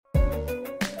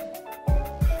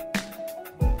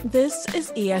This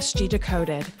is ESG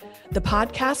Decoded, the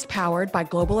podcast powered by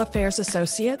Global Affairs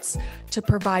Associates to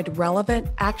provide relevant,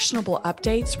 actionable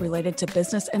updates related to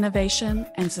business innovation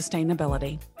and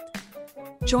sustainability.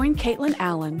 Join Caitlin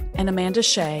Allen and Amanda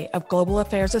Shea of Global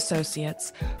Affairs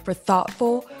Associates for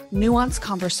thoughtful, nuanced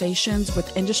conversations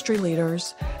with industry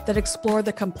leaders that explore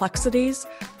the complexities,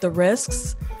 the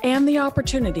risks, and the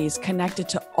opportunities connected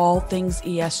to all things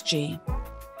ESG.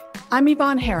 I'm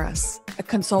Yvonne Harris, a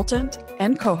consultant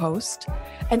and co-host,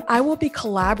 and I will be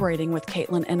collaborating with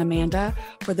Caitlin and Amanda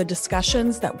for the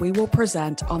discussions that we will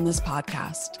present on this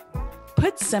podcast.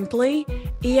 Put simply,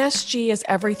 ESG is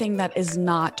everything that is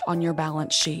not on your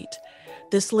balance sheet.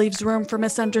 This leaves room for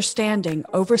misunderstanding,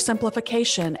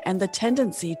 oversimplification, and the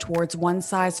tendency towards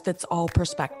one-size-fits-all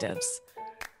perspectives.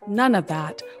 None of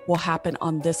that will happen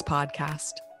on this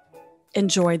podcast.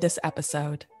 Enjoy this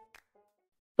episode.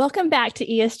 Welcome back to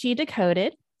ESG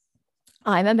Decoded.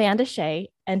 I'm Amanda Shea,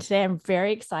 and today I'm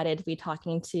very excited to be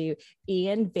talking to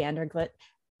Ian Vanderglit,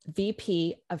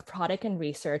 VP of Product and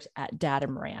Research at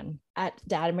Datamaran. At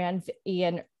Datamaran,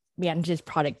 Ian manages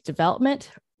product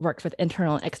development, works with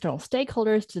internal and external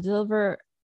stakeholders to deliver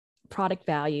product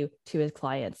value to his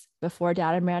clients. Before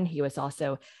Datamaran, he was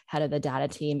also head of the data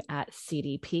team at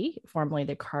CDP, formerly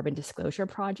the Carbon Disclosure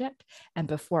Project. And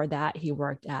before that, he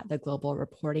worked at the Global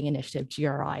Reporting Initiative,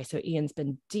 GRI. So Ian's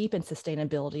been deep in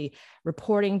sustainability,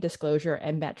 reporting, disclosure,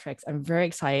 and metrics. I'm very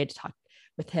excited to talk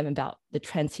with him about the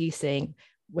trends he's seeing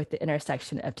with the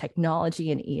intersection of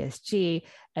technology and ESG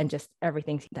and just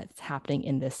everything that's happening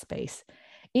in this space.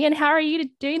 Ian, how are you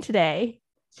doing today?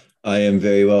 I am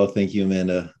very well. Thank you,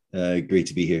 Amanda. Great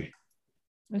to be here.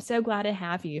 I'm so glad to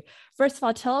have you. First of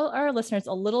all, tell our listeners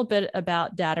a little bit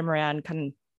about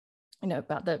Datamaran,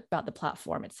 about the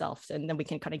platform itself, and then we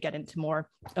can kind of get into more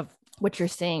of what you're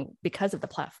seeing because of the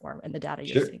platform and the data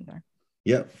you're seeing there.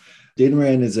 Yeah,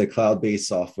 Datamaran is a cloud-based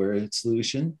software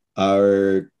solution.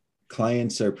 Our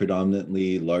clients are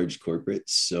predominantly large corporates,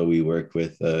 so we work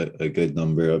with a good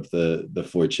number of the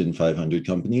Fortune 500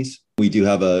 companies. We do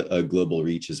have a global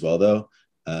reach as well, though,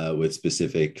 with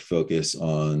specific focus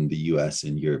on the US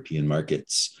and European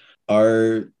markets.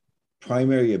 Our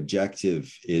primary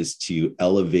objective is to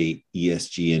elevate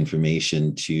ESG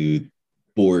information to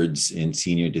boards and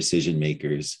senior decision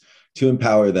makers to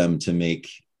empower them to make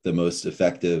the most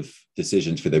effective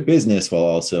decisions for their business while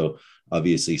also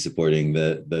obviously supporting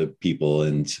the people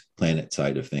and planet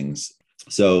side of things.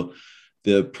 So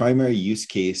the primary use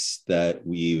case that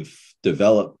we've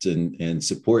developed and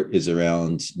support is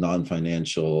around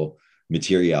non-financial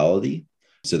materiality.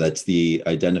 So that's the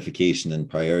identification and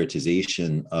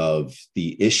prioritization of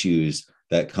the issues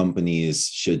that companies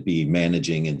should be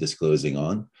managing and disclosing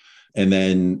on. And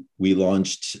then we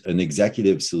launched an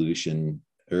executive solution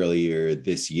earlier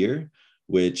this year,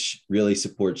 which really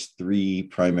supports three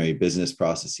primary business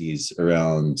processes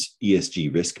around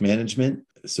ESG risk management.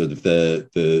 So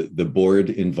the board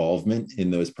involvement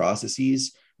in those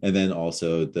processes, and then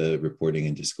also the reporting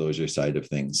and disclosure side of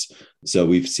things. So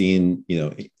we've seen,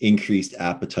 increased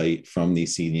appetite from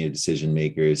these senior decision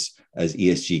makers as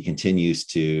ESG continues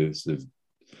to sort of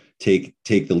take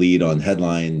the lead on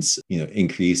headlines,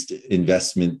 increased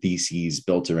investment theses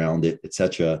built around it, et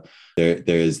cetera. There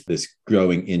is this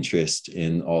growing interest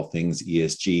in all things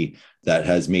ESG that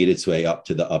has made its way up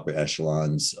to the upper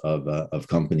echelons of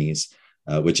companies,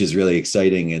 which is really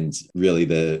exciting and really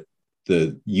the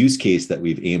use case that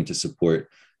we've aimed to support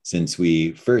since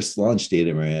we first launched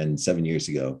Datamaran 7 years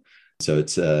ago. So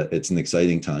it's an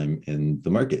exciting time in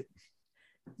the market.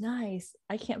 Nice.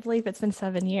 I can't believe it's been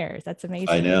 7 years. That's amazing.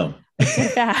 I know. It's so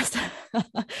fast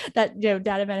that,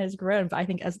 Datamaran has grown, but I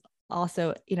think as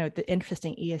also, the interest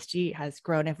in ESG has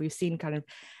grown. And we've seen kind of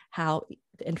how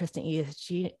the interest in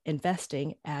ESG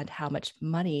investing and how much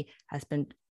money has been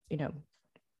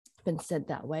sent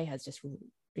that way has just,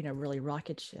 really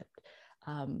rocket shipped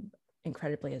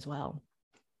incredibly as well.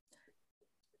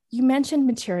 You mentioned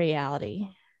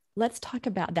materiality. Let's talk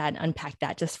about that and unpack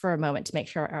that just for a moment to make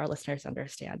sure our listeners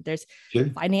understand. There's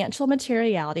financial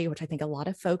materiality, which I think a lot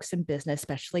of folks in business,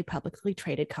 especially publicly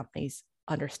traded companies,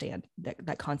 understand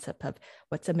that concept of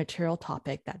what's a material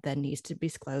topic that then needs to be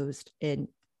disclosed in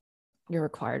your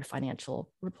required financial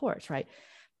reports, right?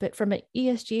 But from an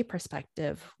ESG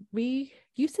perspective, we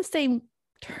use the same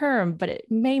term, but it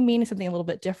may mean something a little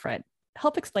bit different.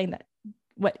 Help explain that,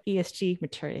 what ESG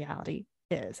materiality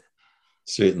is.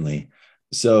 Certainly.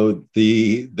 So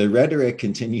the rhetoric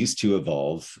continues to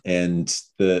evolve, and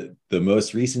the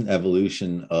most recent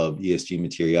evolution of ESG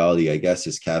materiality, I guess,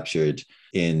 is captured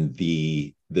in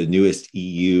the newest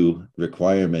EU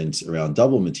requirements around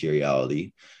double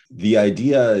materiality. The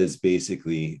idea is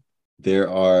basically there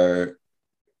are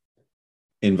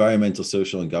environmental,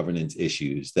 social, and governance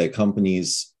issues that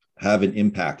companies have an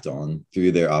impact on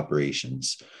through their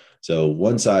operations. So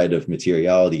one side of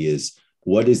materiality is,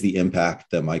 what is the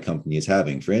impact that my company is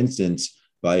having? For instance,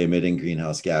 by emitting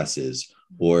greenhouse gases,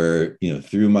 or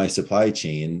through my supply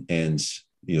chain and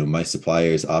my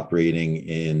suppliers operating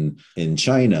in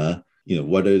China,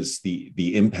 what is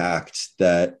the impact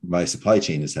that my supply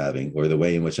chain is having, or the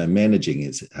way in which I'm managing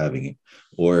is having,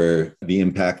 or the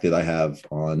impact that I have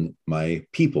on my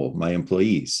people, my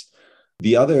employees.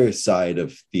 The other side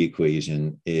of the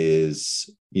equation is,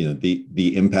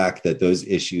 the impact that those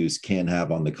issues can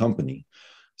have on the company.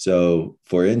 So,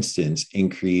 for instance,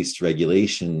 increased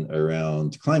regulation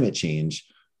around climate change,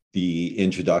 the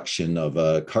introduction of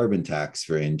a carbon tax,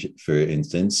 for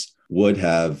instance, would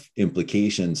have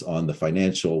implications on the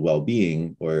financial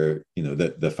well-being, or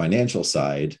the financial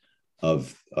side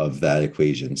of that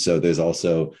equation. So there's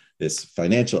also this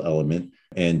financial element,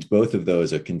 and both of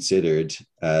those are considered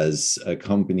as a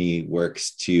company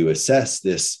works to assess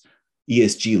this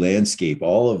ESG landscape,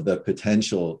 all of the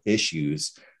potential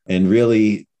issues, and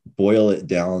really boil it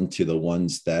down to the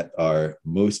ones that are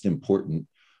most important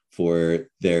for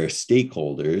their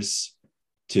stakeholders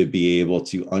to be able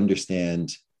to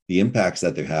understand the impacts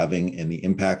that they're having and the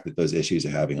impact that those issues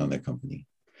are having on their company.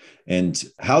 And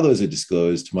how those are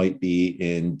disclosed might be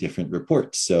in different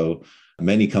reports. So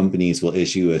many companies will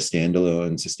issue a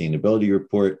standalone sustainability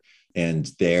report, and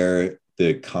there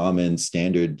the common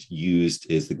standard used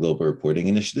is the Global Reporting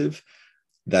Initiative.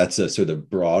 That's a sort of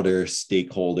broader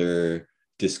stakeholder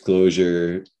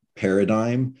disclosure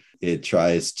paradigm. It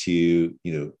tries to,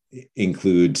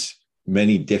 include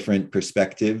many different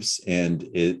perspectives, and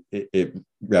it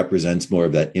represents more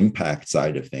of that impact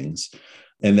side of things.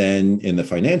 And then in the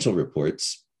financial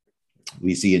reports,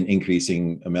 we see an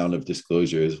increasing amount of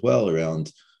disclosure as well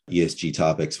around ESG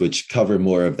topics, which cover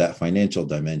more of that financial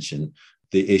dimension,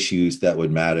 the issues that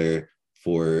would matter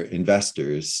for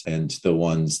investors and the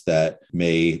ones that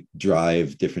may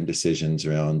drive different decisions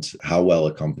around how well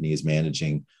a company is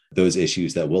managing those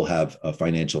issues that will have a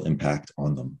financial impact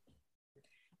on them.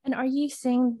 And are you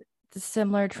seeing the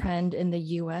similar trend in the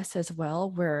US as well,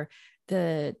 where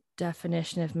the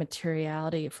definition of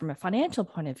materiality from a financial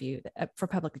point of view for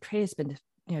publicly traded has been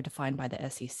defined by the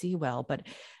SEC well, but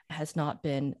has not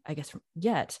been, I guess,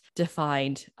 yet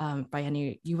defined by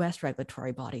any US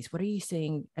regulatory bodies? What are you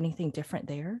seeing? Anything different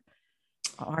there?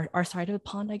 Our side of the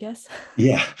pond, I guess?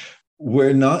 Yeah,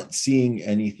 we're not seeing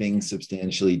anything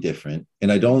substantially different.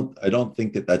 And I don't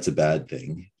think that that's a bad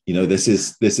thing. This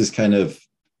is kind of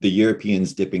the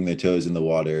Europeans dipping their toes in the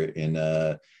water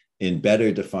in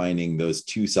better defining those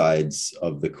two sides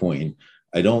of the coin.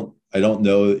 I don't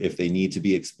know if they need to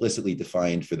be explicitly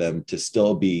defined for them to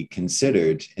still be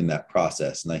considered in that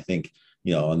process. And I think,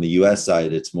 on the US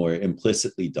side, it's more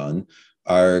implicitly done.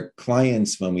 Our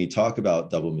clients, when we talk about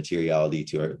double materiality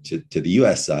to the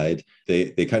US side,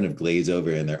 they kind of glaze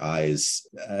over in their eyes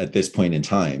at this point in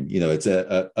time. It's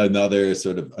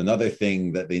another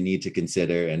thing that they need to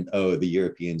consider, and the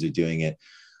Europeans are doing it.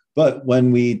 But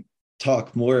when we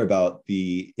talk more about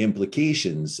the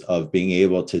implications of being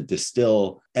able to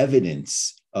distill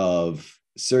evidence of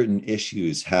certain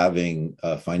issues having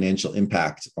a financial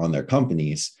impact on their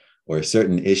companies, or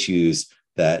certain issues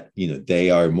that they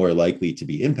are more likely to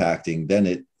be impacting, then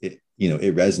it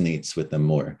resonates with them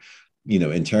more.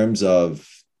 In terms of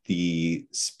the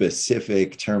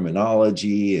specific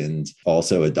terminology and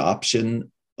also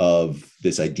adoption of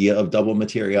this idea of double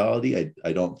materiality,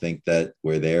 I don't think that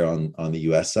we're there on the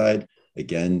US side.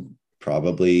 Again,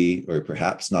 probably or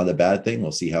perhaps not a bad thing.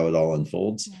 We'll see how it all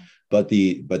unfolds. Yeah. But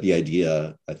the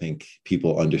idea, I think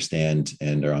people understand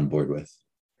and are on board with.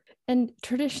 And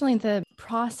traditionally, the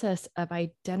process of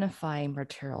identifying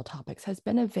material topics has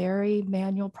been a very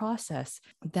manual process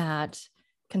that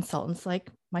consultants like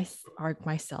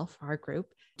myself, our group,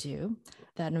 do.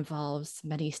 That involves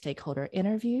many stakeholder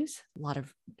interviews, a lot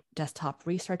of desktop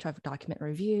research, of document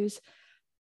reviews,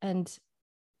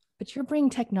 but you're bringing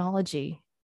technology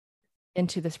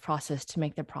into this process to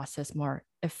make the process more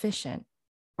efficient.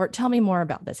 Or tell me more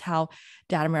about this, how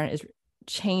Datamaran is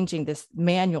changing this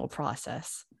manual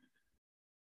process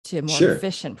to a more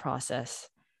efficient process.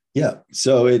 Yeah,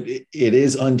 so it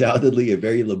is undoubtedly a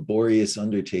very laborious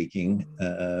undertaking,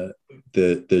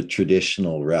 the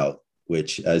traditional route,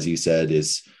 which, as you said,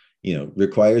 is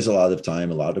requires a lot of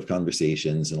time, a lot of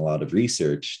conversations, and a lot of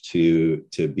research to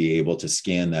be able to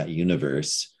scan that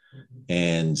universe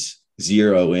and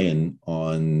zero in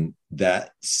on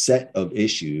that set of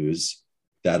issues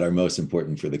that are most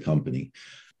important for the company.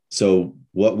 So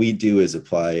what we do is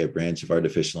apply a branch of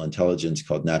artificial intelligence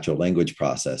called natural language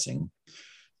processing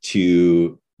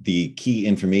to the key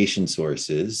information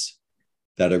sources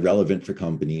that are relevant for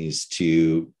companies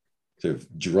to sort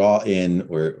of draw in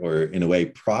or in a way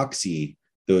proxy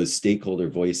those stakeholder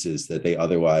voices that they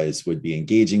otherwise would be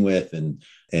engaging with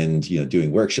and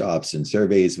doing workshops and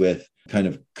surveys with, kind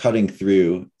of cutting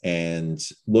through and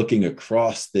looking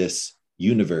across this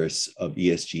universe of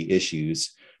ESG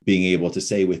issues, being able to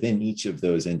say within each of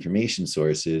those information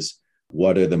sources,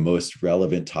 what are the most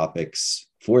relevant topics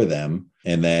for them,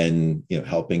 and then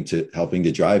helping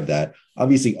to drive that,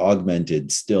 obviously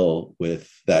augmented still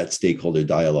with that stakeholder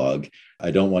dialogue.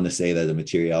 I don't want to say that a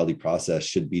materiality process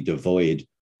should be devoid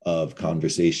of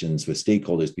conversations with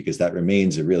stakeholders, because that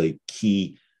remains a really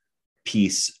key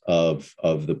piece of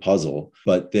the puzzle.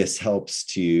 But this helps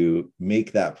to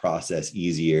make that process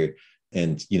easier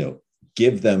and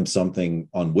give them something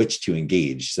on which to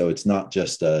engage. So it's not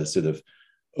just a sort of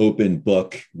open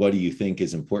book, what do you think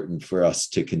is important for us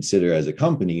to consider as a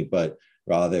company, but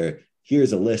rather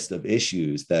here's a list of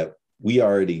issues that we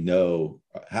already know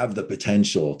have the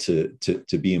potential to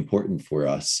be important for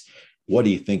us. What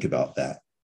do you think about that?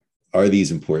 Are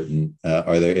these important?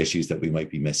 Are there issues that we might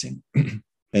be missing?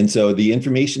 And so the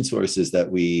information sources that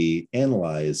we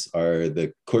analyze are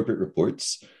the corporate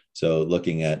reports. So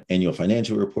looking at annual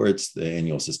financial reports, the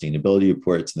annual sustainability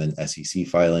reports, and then SEC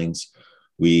filings.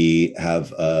 We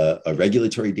have a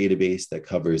regulatory database that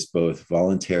covers both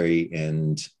voluntary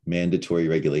and mandatory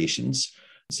regulations.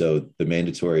 So the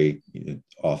mandatory,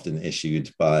 often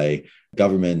issued by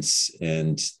governments,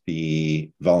 and the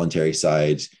voluntary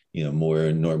side,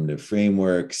 more normative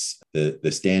frameworks,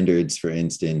 the standards, for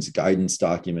instance, guidance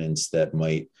documents that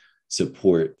might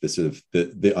support the sort of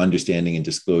the understanding and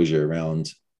disclosure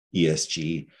around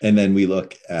ESG. And then we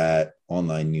look at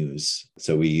online news.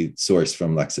 So we source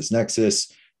from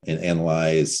LexisNexis and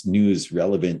analyze news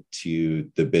relevant to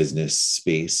the business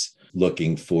space,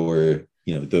 looking for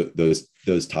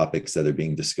those topics that are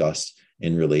being discussed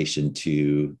in relation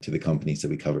to the companies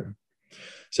that we cover.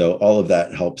 So all of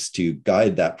that helps to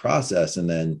guide that process. And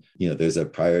then, there's a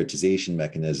prioritization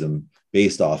mechanism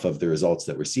based off of the results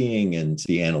that we're seeing and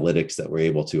the analytics that we're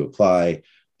able to apply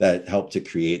that help to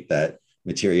create that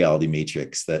materiality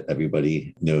matrix that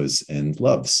everybody knows and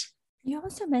loves. You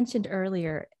also mentioned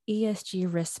earlier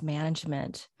ESG risk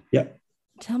management. Yeah.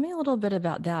 Tell me a little bit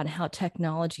about that and how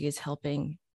technology is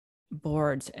helping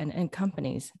boards and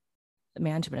companies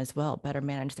management as well better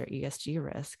manage their ESG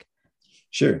risk.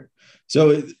 Sure.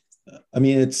 So,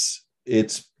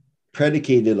 it's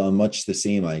predicated on much the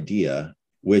same idea,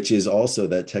 which is also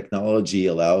that technology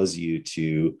allows you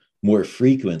to more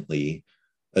frequently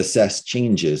assess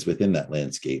changes within that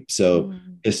landscape. So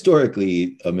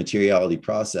historically, a materiality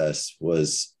process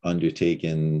was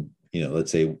undertaken,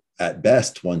 let's say at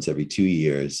best once every 2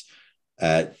 years,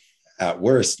 at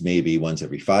worst, maybe once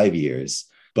every 5 years.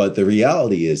 But the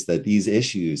reality is that these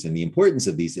issues and the importance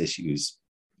of these issues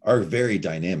are very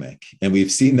dynamic. And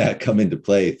we've seen that come into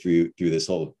play through this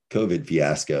whole COVID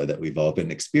fiasco that we've all been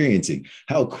experiencing,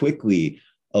 how quickly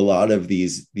a lot of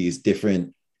these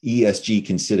different ESG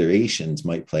considerations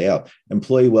might play out.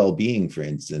 Employee well-being, for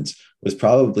instance, was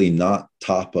probably not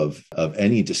top of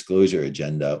any disclosure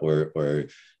agenda or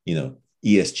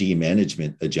ESG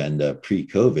management agenda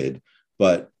pre-COVID.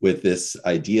 But with this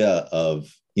idea of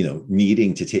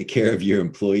needing to take care of your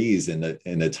employees in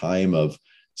a time of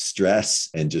stress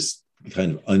and just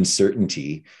kind of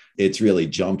uncertainty, it's really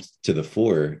jumped to the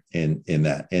fore in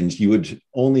that. And you would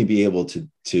only be able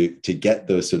to get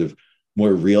those sort of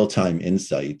more real-time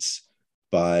insights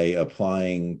by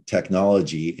applying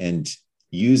technology and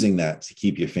using that to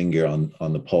keep your finger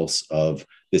on the pulse of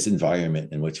this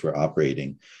environment in which we're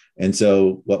operating. And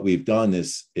so what we've done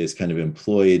is kind of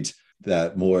employed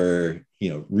that more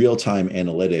real-time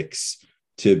analytics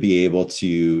to be able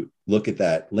to look at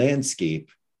that landscape,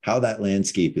 how that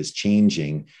landscape is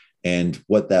changing, and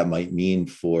what that might mean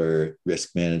for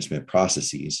risk management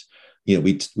processes.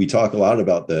 We talk a lot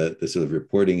about the sort of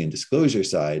reporting and disclosure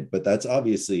side, but that's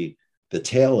obviously the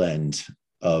tail end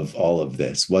of all of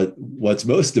this. What's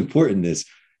most important is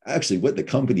actually what the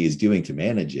company is doing to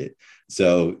manage it.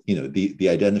 So, the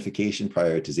identification,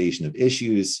 prioritization of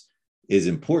issues is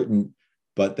important,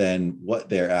 but then what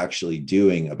they're actually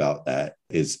doing about that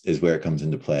is where it comes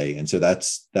into play. And so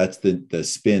that's the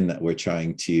spin that we're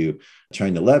trying to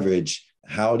leverage.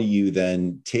 How do you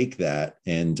then take that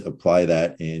and apply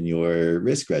that in your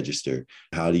risk register?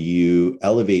 How do you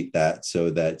elevate that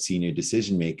so that senior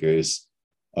decision makers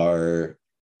are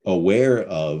aware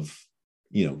of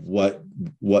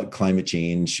what climate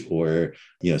change, or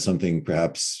something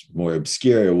perhaps more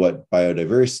obscure, what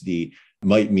biodiversity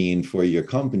might mean for your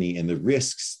company, and the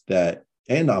risks that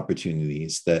and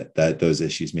opportunities that those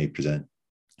issues may present.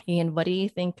 Ian, what do you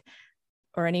think,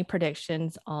 or any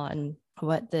predictions on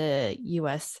what the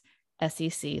US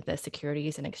SEC, the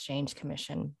Securities and Exchange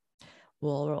Commission,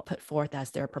 will put forth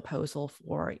as their proposal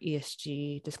for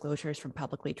ESG disclosures from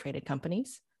publicly traded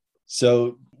companies?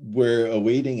 So we're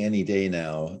awaiting any day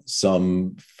now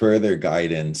some further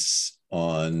guidance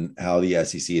on how the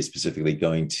SEC is specifically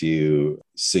going to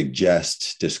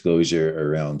suggest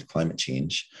disclosure around climate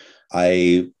change.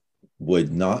 I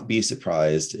would not be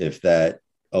surprised if that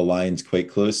aligns quite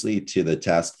closely to the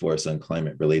Task Force on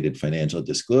Climate-Related Financial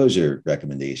Disclosure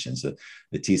recommendations,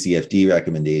 the TCFD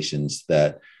recommendations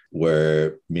that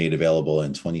were made available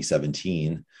in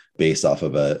 2017 based off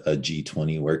of a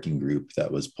G20 working group that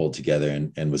was pulled together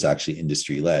and was actually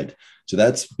industry-led. So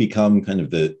that's become kind of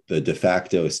the de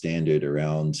facto standard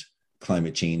around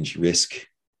climate change risk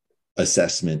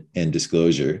assessment and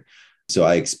disclosure. So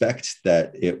I expect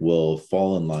that it will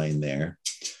fall in line there.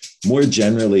 More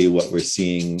generally, what we're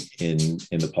seeing in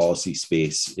the policy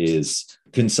space is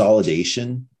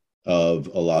consolidation of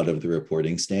a lot of the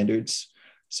reporting standards.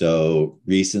 So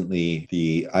recently,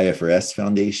 the IFRS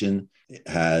Foundation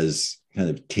has kind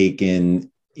of taken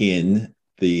in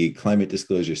the Climate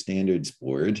Disclosure Standards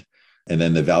Board, and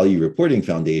then the Value Reporting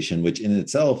Foundation, which in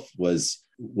itself was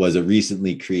a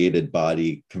recently created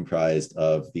body comprised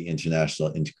of the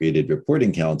International Integrated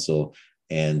Reporting Council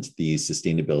and the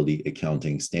Sustainability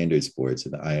Accounting Standards Board, so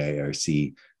the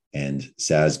IIRC and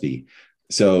SASB.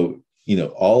 So,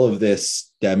 all of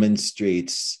this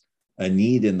demonstrates a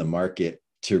need in the market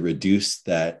to reduce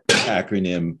that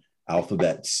acronym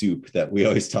alphabet soup that we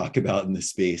always talk about in the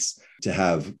space, to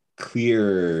have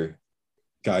clear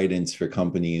guidance for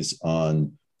companies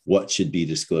on what should be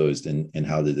disclosed and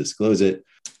how to disclose it.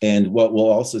 And what we'll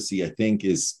also see, I think,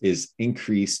 is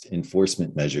increased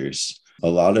enforcement measures. A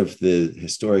lot of the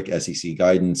historic SEC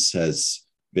guidance has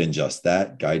been just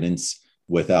that, guidance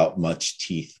without much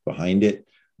teeth behind it.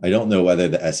 I don't know whether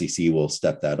the SEC will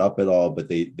step that up at all, but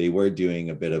they were doing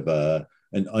a bit of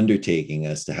an undertaking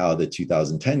as to how the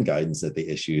 2010 guidance that they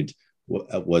issued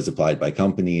was applied by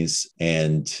companies,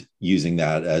 and using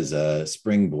that as a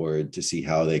springboard to see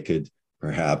how they could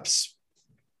perhaps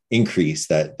increase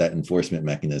that enforcement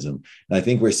mechanism. And I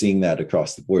think we're seeing that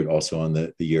across the board also on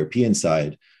the European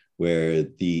side, where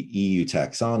the EU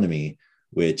taxonomy,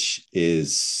 which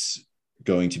is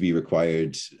going to be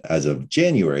required as of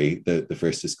January, the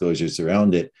first disclosures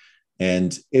around it.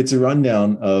 And it's a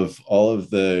rundown of all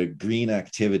of the green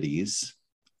activities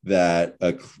that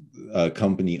a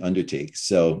company undertakes.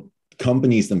 So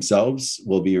companies themselves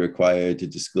will be required to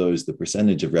disclose the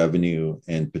percentage of revenue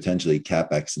and potentially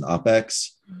CapEx and OpEx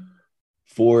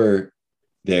for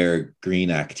their green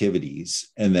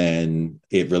activities. And then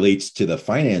it relates to the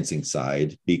financing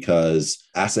side, because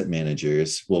asset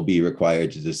managers will be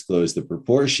required to disclose the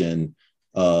proportion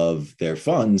of their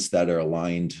funds that are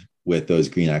aligned with those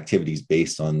green activities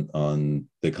based on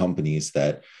the companies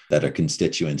that are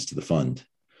constituents to the fund.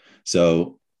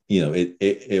 So,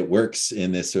 it works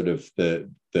in this sort of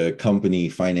the company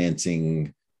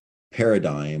financing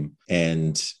paradigm,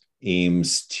 and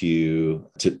aims to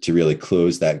really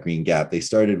close that green gap. They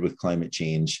started with climate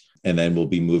change, and then we'll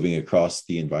be moving across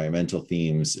the environmental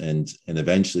themes and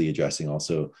eventually addressing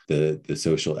also the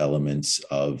social elements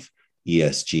of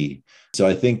ESG. So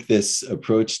I think this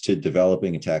approach to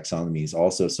developing a taxonomy is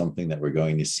also something that we're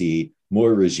going to see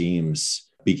more regimes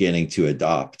beginning to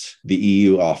adopt. The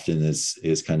EU often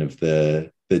is kind of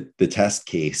the test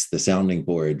case, the sounding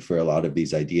board for a lot of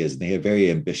these ideas. And they have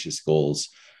very ambitious goals.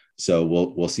 So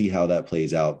we'll see how that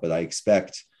plays out. But I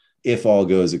expect, if all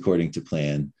goes according to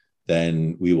plan,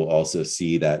 then we will also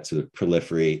see that sort of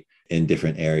proliferate in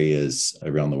different areas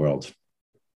around the world.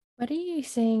 What are you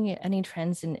seeing, any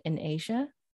trends in Asia?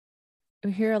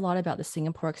 We hear a lot about the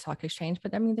Singapore Stock Exchange,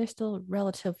 but I mean, they're still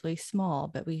relatively small,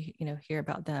 but we hear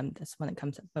about them. That's one that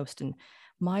comes up most in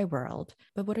my world.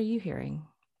 But what are you hearing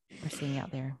or seeing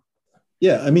out there?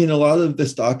 Yeah, I mean, a lot of the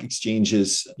stock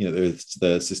exchanges, there's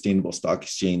the Sustainable Stock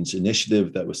Exchange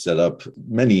Initiative that was set up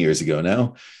many years ago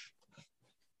now.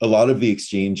 A lot of the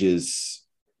exchanges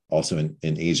also in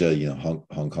Asia,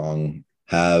 Hong Kong,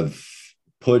 have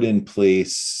put in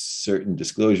place certain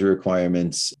disclosure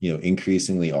requirements,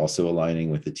 increasingly also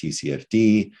aligning with the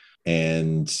TCFD,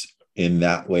 and in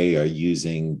that way are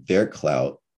using their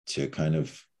clout to kind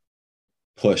of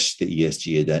push the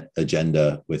ESG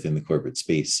agenda within the corporate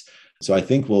space. So I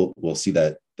think we'll see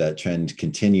that trend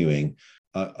continuing.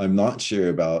 I'm not sure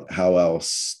about how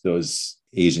else those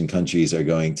Asian countries are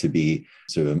going to be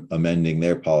sort of amending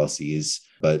their policies.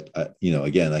 But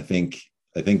again, I think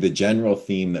the general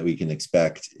theme that we can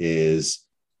expect is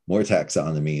more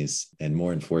taxonomies and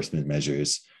more enforcement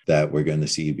measures that we're going to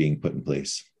see being put in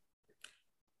place.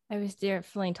 I was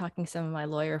definitely talking to some of my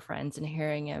lawyer friends and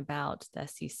hearing about the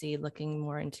SEC looking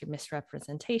more into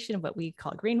misrepresentation, what we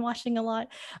call greenwashing a lot.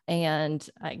 And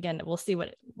again, we'll see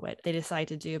what they decide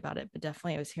to do about it. But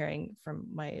definitely I was hearing from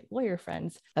my lawyer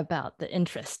friends about the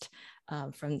interest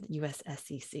from the US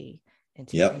SEC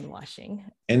into greenwashing.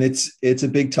 And it's a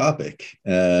big topic.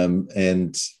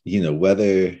 And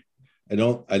whether I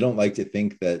don't like to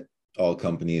think that all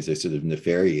companies are sort of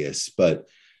nefarious, but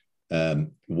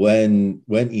when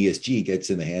ESG gets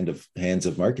in the hands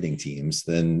of marketing teams,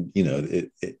 then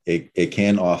it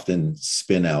can often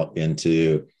spin out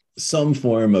into some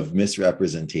form of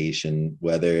misrepresentation,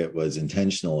 whether it was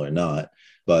intentional or not.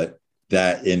 But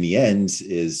that in the end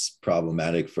is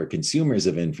problematic for consumers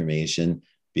of information,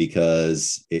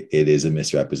 because it is a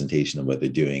misrepresentation of what they're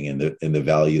doing and the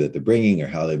value that they're bringing or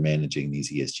how they're managing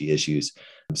these ESG issues.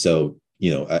 So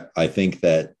I think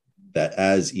that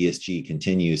as ESG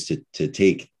continues to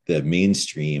take the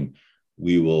mainstream,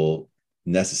 we will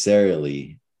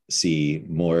necessarily see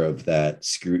more of that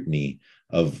scrutiny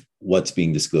of what's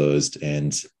being disclosed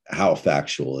and how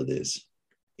factual it is.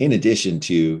 In addition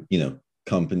to,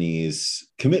 companies'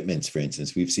 commitments, for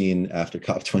instance, we've seen after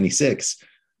COP26,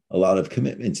 a lot of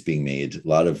commitments being made, a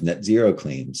lot of net zero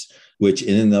claims, which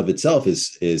in and of itself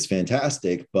is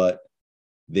fantastic, but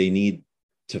they need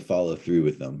to follow through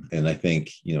with them. And I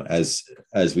think, as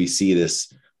we see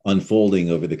this unfolding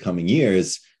over the coming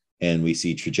years and we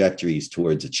see trajectories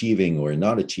towards achieving or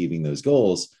not achieving those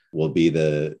goals, will be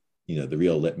the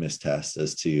real litmus test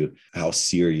as to how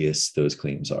serious those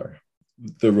claims are.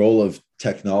 The role of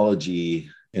technology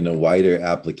in a wider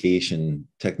application,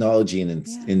 technology in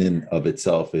and of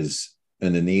itself is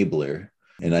an enabler.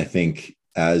 And I think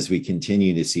as we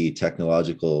continue to see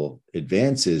technological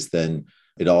advances, then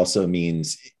it also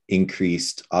means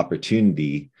increased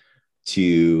opportunity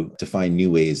to find new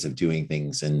ways of doing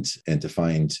things and to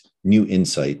find new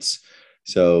insights.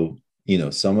 So,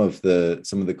 some of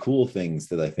the cool things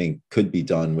that I think could be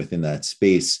done within that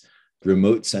space,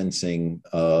 remote sensing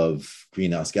of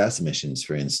greenhouse gas emissions,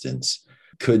 for instance,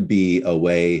 could be a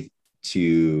way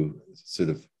to sort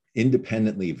of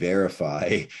independently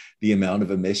verify the amount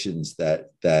of emissions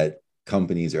that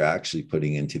companies are actually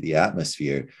putting into the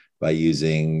atmosphere by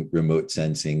using remote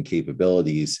sensing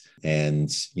capabilities and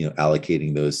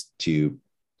allocating those to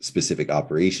specific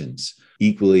operations.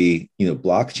 Equally,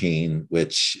 blockchain,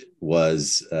 which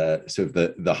was sort of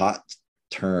the hot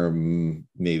term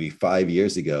maybe 5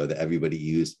 years ago that everybody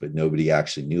used but nobody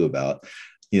actually knew about,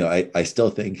 I still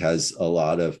think has a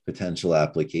lot of potential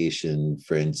application,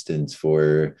 for instance,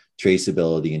 for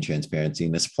traceability and transparency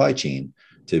in the supply chain,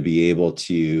 to be able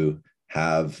to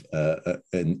have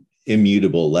an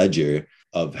immutable ledger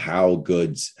of how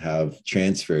goods have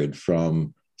transferred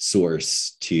from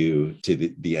source to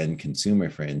the end consumer,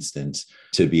 for instance,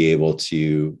 to be able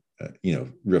to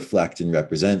reflect and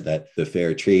represent that the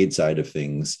fair trade side of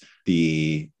things,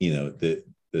 the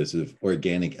sort of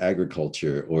organic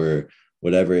agriculture or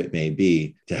whatever it may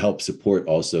be, to help support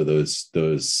also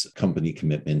those company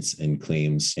commitments and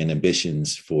claims and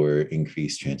ambitions for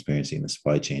increased transparency in the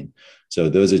supply chain. So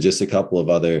those are just a couple of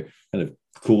other kind of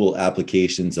cool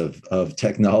applications of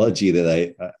technology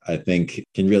that I think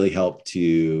can really help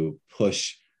to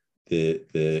push the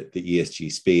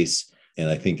ESG space. And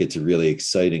I think it's a really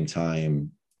exciting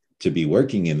time to be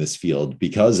working in this field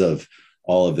because of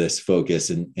all of this focus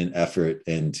and effort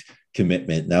and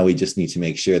commitment. Now we just need to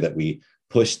make sure that we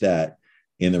push that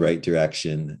in the right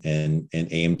direction and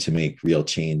aim to make real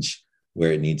change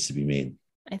where it needs to be made.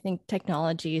 I think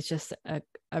technology is just a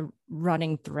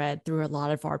running thread through a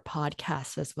lot of our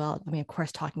podcasts as well. I mean, of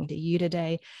course, talking to you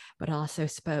today, but also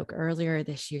spoke earlier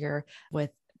this year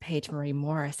with Paige Marie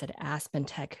Morris at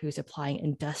AspenTech, who's applying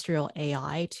industrial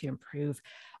AI to improve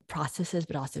processes,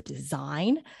 but also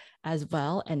design as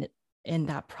well. And in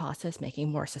that process,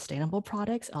 making more sustainable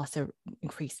products, also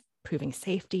improving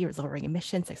safety, lowering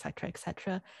emissions, et cetera, et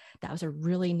cetera. That was a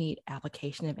really neat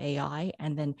application of AI.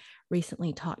 And then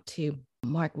recently talked to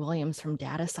Mark Williams from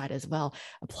DataSide as well,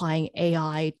 applying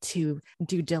AI to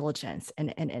due diligence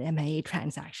and M&A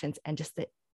transactions, and just the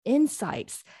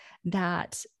insights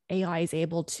that AI is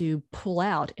able to pull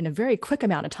out in a very quick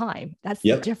amount of time. That's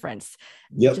the difference.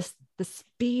 Just the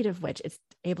speed of which it's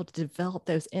able to develop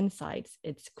those insights.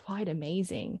 It's quite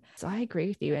amazing. So I agree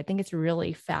with you. I think it's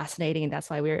really fascinating. And that's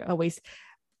why we're always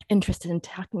interested in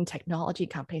talking to technology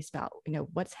companies about,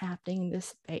 what's happening in this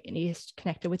space and ESG,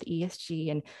 connected with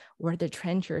ESG, and what are the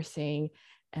trends you're seeing.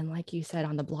 And like you said,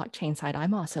 on the blockchain side,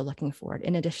 I'm also looking forward,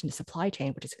 in addition to supply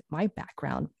chain, which is my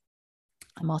background,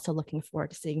 I'm also looking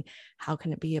forward to seeing how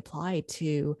can it be applied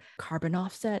to carbon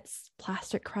offsets,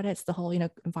 plastic credits, the whole,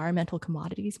 environmental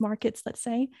commodities markets, let's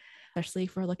say, especially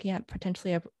if we're looking at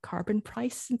potentially a carbon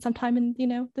price in sometime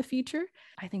in, the future.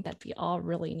 I think that'd be all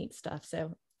really neat stuff.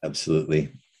 So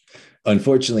absolutely.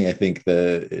 Unfortunately, I think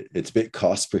it's a bit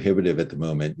cost prohibitive at the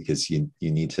moment, because you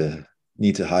need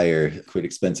to hire quite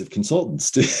expensive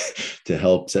consultants to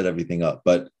help set everything up.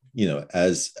 But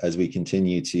as we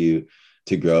continue to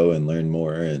grow and learn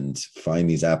more and find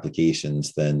these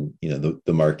applications, then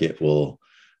the market will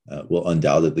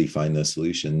undoubtedly find those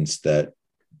solutions that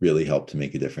really help to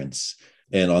make a difference.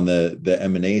 And on the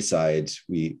M&A side,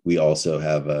 we also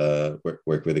have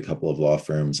work with a couple of law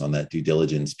firms on that due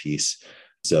diligence piece.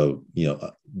 So,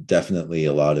 definitely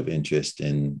a lot of interest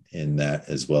in that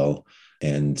as well.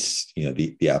 And,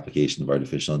 the application of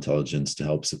artificial intelligence to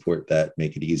help support that,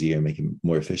 make it easier, make it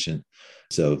more efficient.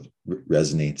 So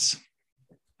resonates.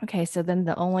 Okay, so then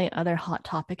the only other hot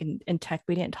topic in tech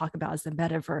we didn't talk about is the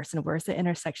metaverse, and where's the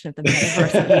intersection of the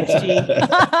metaverse and ESG?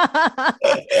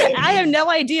 I have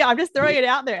no idea. I'm just throwing it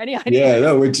out there. Any idea? Yeah,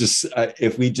 no, we're just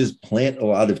if we just plant a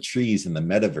lot of trees in the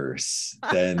metaverse,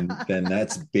 then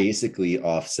that's basically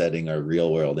offsetting our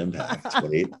real world impact,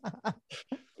 right?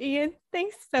 Ian,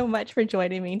 thanks so much for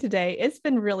joining me today. It's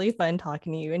been really fun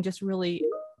talking to you, and just really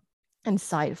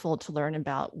insightful to learn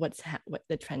about what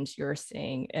the trends you're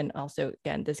seeing, and also,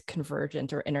 again, this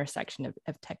convergence or intersection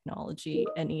of technology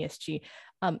and ESG.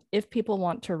 If people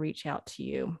want to reach out to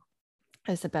you,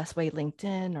 is the best way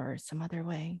LinkedIn or some other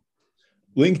way?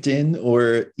 LinkedIn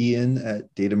or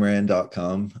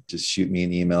ian@datamoran.com. Just shoot me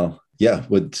an email. Yeah,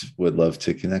 would love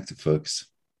to connect with folks.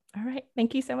 All right.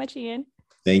 Thank you so much, Ian.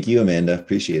 Thank you, Amanda.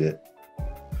 Appreciate it.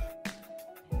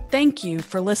 Thank you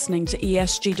for listening to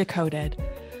ESG Decoded.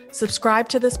 Subscribe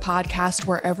to this podcast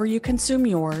wherever you consume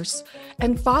yours,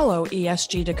 and follow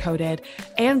ESG Decoded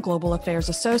and Global Affairs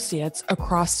Associates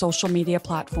across social media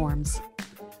platforms.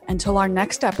 Until our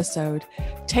next episode,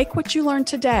 take what you learned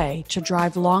today to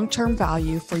drive long-term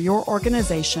value for your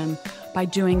organization by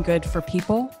doing good for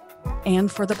people and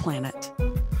for the planet.